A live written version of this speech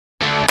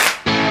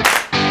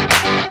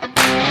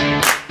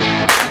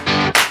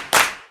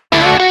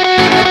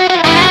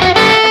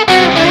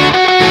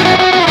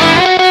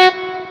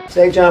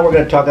Today, John, we're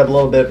going to talk a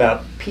little bit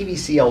about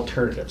PVC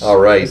alternatives. All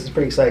right. This is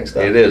pretty exciting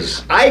stuff. It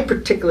is. I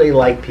particularly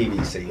like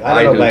PVC.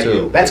 I don't know about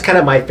you. That's kind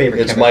of my favorite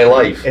It's chemistry. my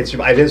life.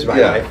 It is my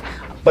life.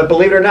 But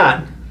believe it or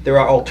not, there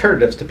are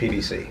alternatives to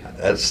PVC.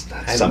 That's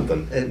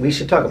something. We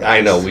should talk about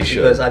I know, this we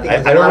should. because I think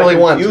I don't really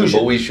want to,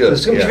 but we should.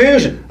 There's some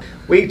confusion.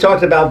 We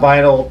talked about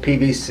vinyl,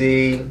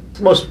 PVC,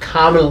 most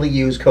commonly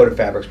used coated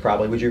fabrics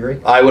probably. Would you agree?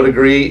 I would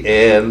agree,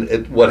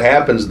 and what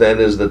happens then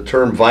is the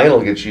term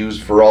vinyl gets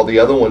used for all the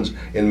other ones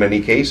in many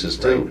cases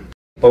too. Right.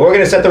 But we're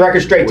going to set the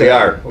record straight today. We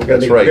are. We're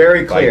going to be right.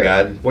 very clear.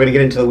 By God. We're going to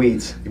get into the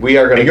weeds. We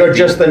are going to. And you're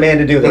just the man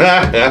to do this.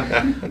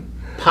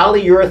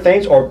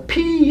 Polyurethanes, or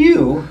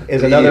PU,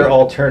 is another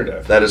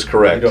alternative. That is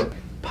correct.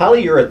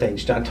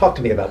 Polyurethanes, John, talk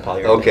to me about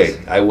polyurethanes. Okay,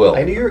 I will.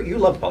 I know you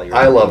love polyurethanes.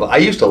 I love them. I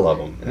used to love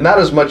them. Not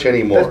as much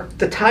anymore.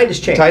 The tide has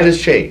changed. The tide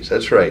has changed,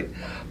 that's right.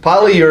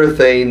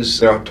 Polyurethanes,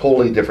 they're a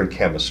totally different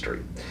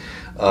chemistry.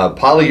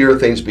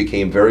 Polyurethanes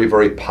became very,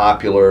 very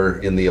popular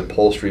in the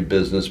upholstery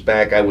business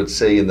back, I would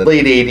say, in the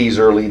late 80s,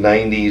 early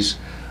 90s,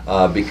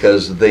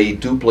 because they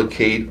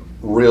duplicate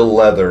real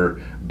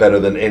leather better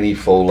than any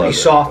faux leather. Pretty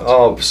soft.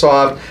 Oh,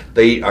 soft.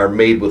 They are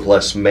made with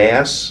less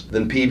mass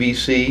than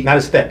PVC. Not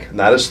as thick.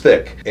 Not as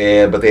thick,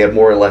 but they have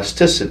more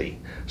elasticity.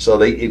 So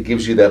it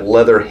gives you that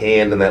leather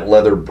hand and that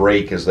leather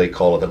break, as they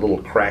call it, that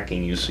little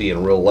cracking you see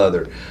in real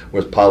leather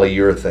with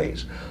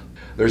polyurethanes.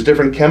 There's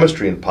different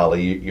chemistry in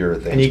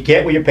polyurethanes. And you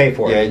get what you pay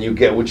for. Yeah, and you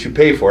get what you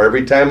pay for.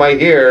 Every time I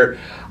hear,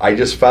 I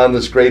just found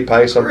this great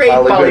price on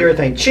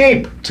polyurethane.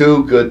 Cheap.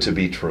 Too good to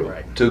be true.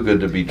 Right. Too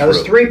good to be Now, true.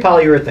 there's 3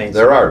 polyurethanes.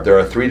 There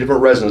are 3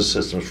 different resin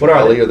systems for What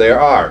are they? There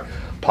are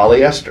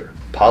polyester,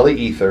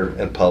 polyether,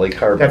 and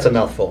polycarbonate. That's a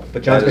mouthful,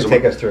 but John's going to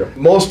take us through.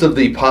 Most of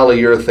the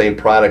polyurethane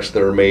products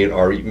that are made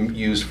are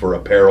used for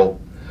apparel,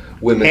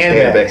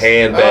 women's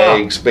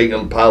handbags, big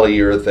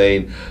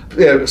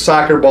polyurethane,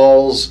 soccer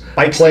balls,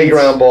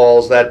 playground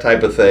balls, that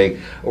type of thing,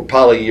 or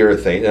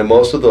polyurethane. And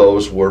most of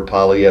those were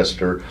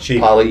polyester,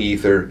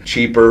 polyether,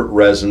 cheaper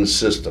resin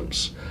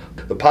systems.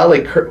 The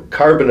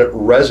polycarbonate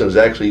resin is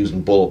actually used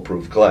in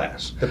bulletproof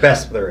glass. The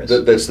best there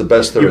is. That's the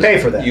best there is. You pay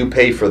for that. You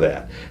pay for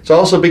that. It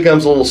also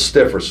becomes a little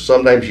stiffer, so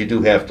sometimes you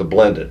do have to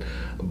blend it.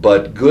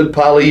 But good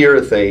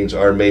polyurethanes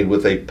are made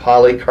with a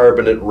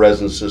polycarbonate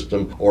resin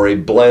system or a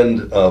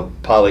blend of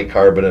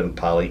polycarbonate and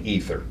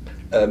polyether.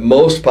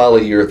 Most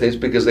polyurethanes,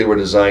 because they were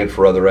designed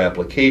for other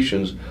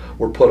applications,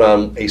 were put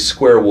on a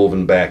square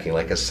woven backing,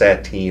 like a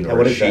sateen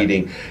or a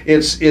sheeting.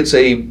 It's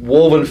a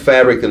woven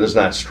fabric that does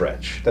not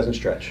stretch. Doesn't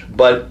stretch.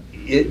 But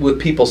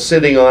with people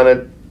sitting on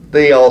it,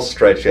 they all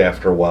stretch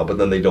after a while, but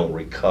then they don't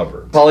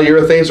recover.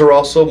 Polyurethanes are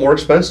also more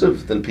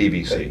expensive than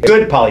PVC.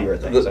 Good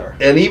polyurethanes are.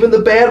 And even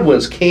the bad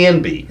ones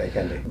can be. They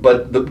can be.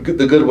 But the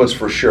good ones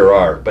for sure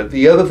are. But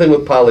the other thing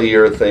with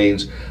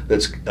polyurethanes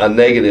that's a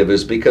negative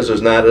is because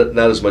there's not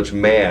as much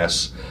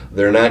mass,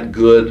 they're not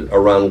good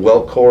around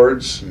welt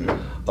cords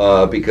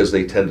because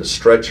they tend to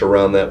stretch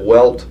around that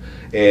welt.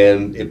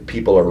 And if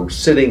people are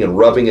sitting and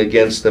rubbing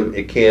against them,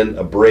 it can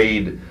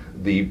abrade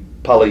the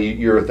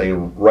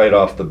polyurethane right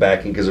off the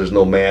backing because there's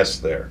no mass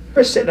there. If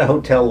you sit in a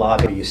hotel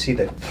lobby, you see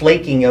the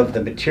flaking of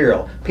the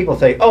material. People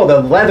say, oh,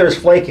 the leather's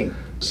flaking.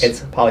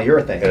 It's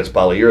polyurethane. And it's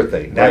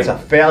polyurethane. That's right. a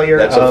failure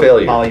That's of a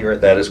failure. Polyurethane.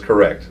 That is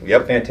correct.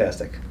 Yep.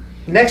 Fantastic.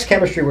 Next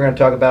chemistry we're going to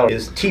talk about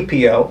is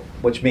TPO,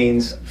 which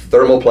means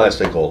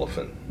thermoplastic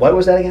olefin. What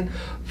was that again?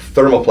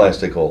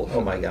 Thermoplastic olefin.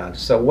 Oh my God.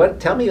 So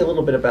tell me a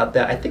little bit about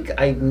that. I think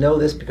I know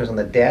this because on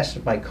the dash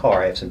of my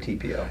car I have some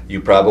TPO. You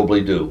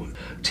probably do.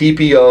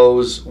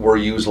 TPOs were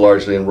used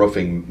largely in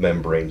roofing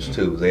membranes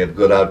too. They have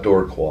good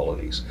outdoor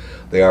qualities.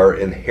 They are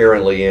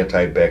inherently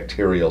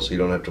antibacterial, so you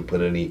don't have to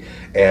put any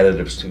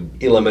additives to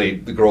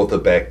eliminate the growth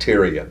of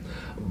bacteria.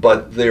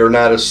 But they're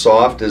not as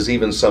soft as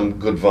even some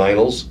good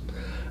vinyls,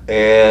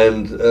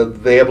 and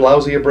they have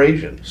lousy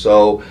abrasion.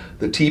 So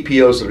the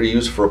TPOs that are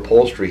used for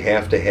upholstery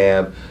have to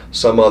have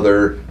some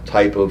other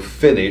type of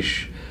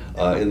finish.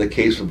 In the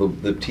case of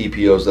the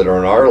TPOs that are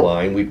in our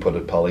line, we put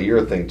a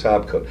polyurethane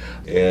top coat,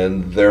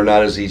 and they're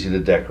not as easy to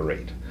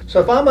decorate. So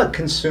if I'm a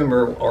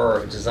consumer or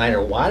a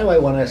designer, why do I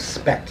want to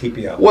spec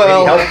TPO?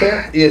 Well,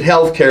 healthcare?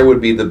 Healthcare would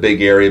be the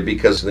big area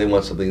because they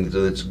want something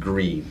that's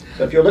green.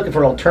 So if you're looking for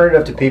an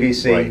alternative to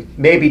PVC,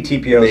 maybe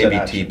TPO is an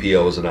option. Maybe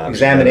TPO is an option.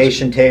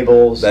 Examination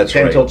tables,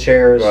 dental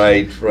chairs.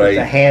 Right.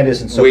 The hand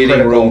isn't so waiting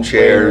critical. room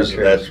chairs.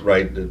 That's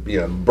right.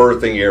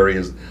 Birthing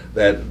areas.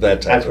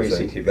 That type of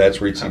thing. That's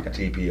where you see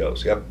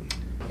TPOs. Yep.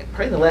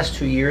 Probably in the last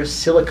 2 years,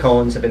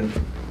 silicones have been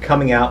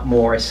coming out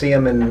more. I see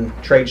them in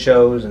trade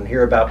shows and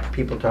hear about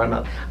people talking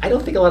about. I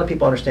don't think a lot of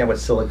people understand what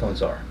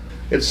silicones are.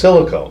 It's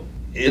silicone.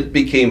 It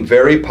became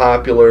very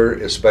popular,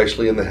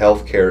 especially in the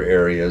healthcare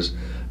areas,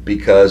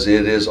 because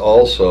it is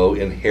also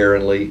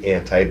inherently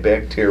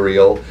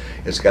antibacterial.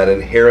 It's got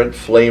inherent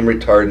flame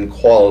retardant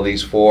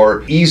qualities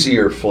for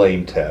easier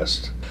flame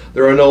tests.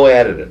 There are no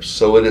additives,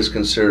 so it is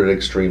considered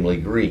extremely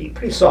green.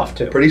 Pretty soft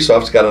too. Pretty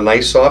soft. It's got a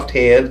nice soft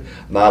hand,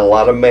 not a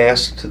lot of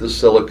mass to the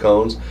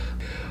silicones.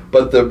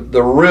 But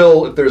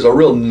if there's a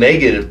real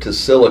negative to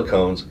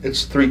silicones,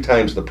 it's 3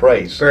 times the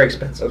price. Very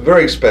expensive.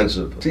 Very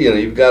expensive. So,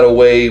 you've got to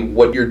weigh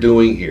what you're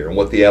doing here and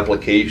what the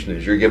application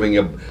is. You're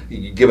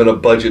given a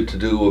budget to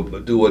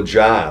do a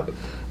job.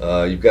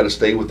 You've got to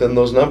stay within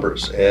those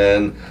numbers,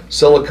 and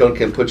silicone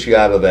can put you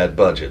out of that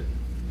budget.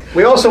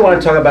 We also want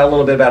to talk about a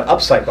little bit about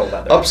upcycled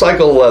leather.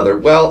 Upcycled leather.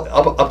 Well,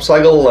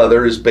 upcycled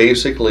leather is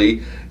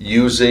basically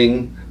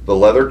using the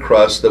leather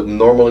crust that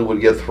normally would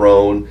get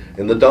thrown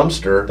in the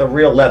dumpster. The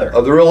real leather.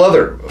 Of the real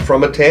leather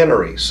from a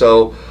tannery.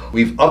 So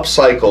we've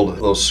upcycled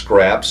those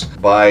scraps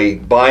by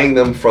buying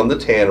them from the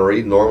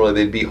tannery. Normally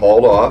they'd be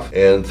hauled off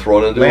and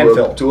thrown into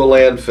a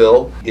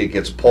landfill. It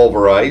gets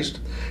pulverized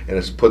and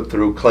it's put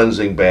through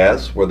cleansing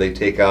baths where they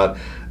take out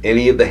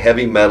any of the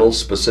heavy metals,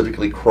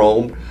 specifically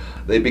chrome.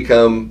 They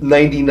become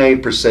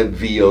 99%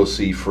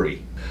 VOC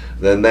free.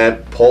 Then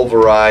that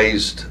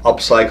pulverized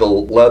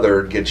upcycled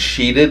leather gets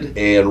sheeted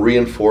and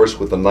reinforced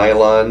with a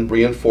nylon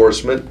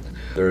reinforcement.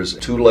 There's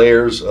 2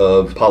 layers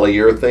of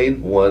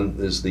polyurethane. One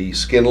is the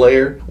skin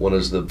layer, one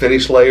is the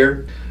finish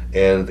layer.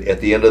 And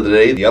at the end of the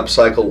day, the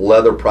upcycled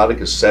leather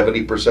product is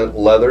 70%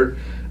 leather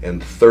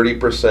and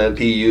 30%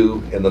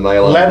 PU in the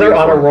nylon. Leather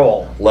on a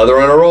roll. Leather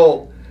on a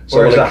roll.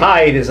 Whereas a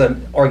hide is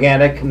an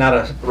organic, not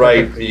a...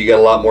 Right, you get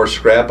a lot more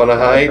scrap on a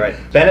hide. Right.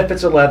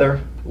 Benefits of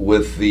leather.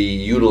 With the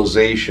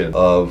utilization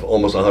of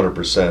almost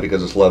 100%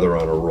 because it's leather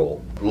on a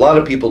roll. A lot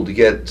of people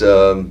get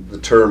the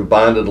term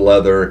bonded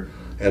leather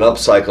and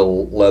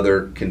upcycled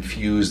leather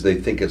confused. They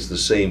think it's the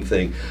same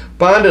thing.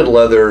 Bonded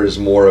leather is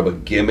more of a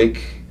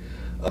gimmick.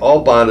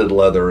 All bonded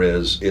leather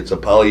it's a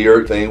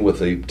polyurethane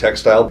with a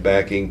textile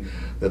backing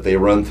that they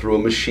run through a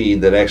machine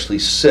that actually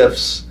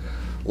sifts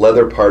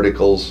leather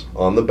particles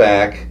on the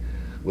back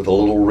with a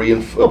little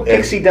reinforcement.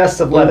 Pixie dust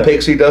of leather.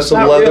 Pixie dust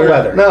of leather. Real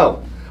leather.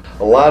 No.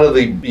 A lot of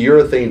the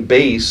urethane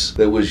base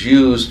that was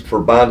used for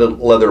bonded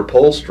leather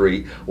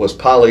upholstery was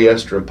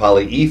polyester and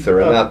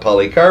polyether and not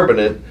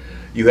polycarbonate.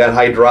 You had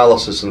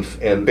hydrolysis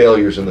and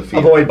failures in the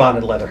field. Avoid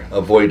bonded leather.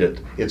 Avoid it.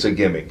 It's a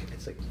gimmick.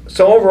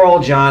 So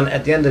overall, John,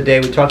 at the end of the day,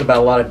 we talked about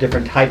a lot of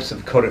different types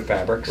of coated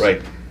fabrics.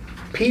 Right.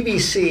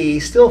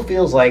 PVC still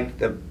feels like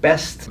the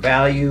best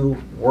value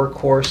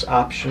workhorse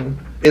option.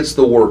 It's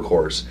the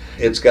workhorse.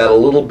 It's got a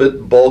little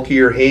bit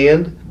bulkier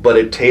hand, but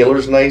it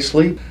tailors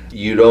nicely.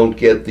 You don't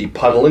get the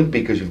puddling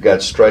because you've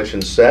got stretch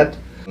and set.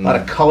 A lot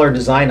of color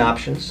design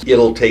options.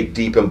 It'll take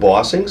deep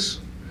embossings.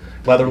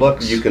 Leather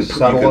looks. You can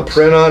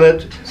print on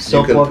it.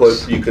 Silk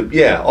looks.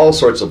 All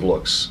sorts of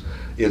looks.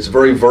 It's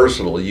very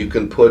versatile. You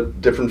can put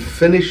different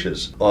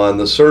finishes on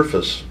the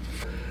surface.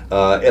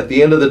 At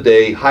the end of the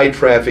day, high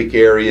traffic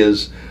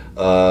areas,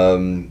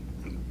 casinos,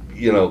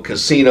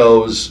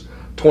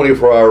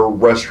 24-hour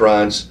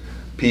restaurants,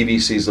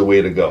 PVC is the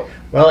way to go.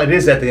 Well, it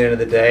is at the end of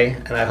the day,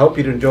 and I hope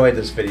you enjoyed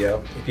this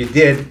video. If you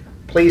did,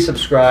 please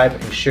subscribe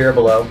and share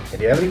below.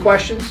 If you have any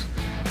questions,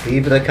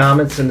 leave the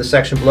comments in the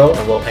section below,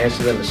 and we'll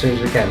answer them as soon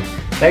as we can.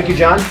 Thank you,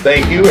 John.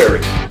 Thank you,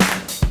 Eric.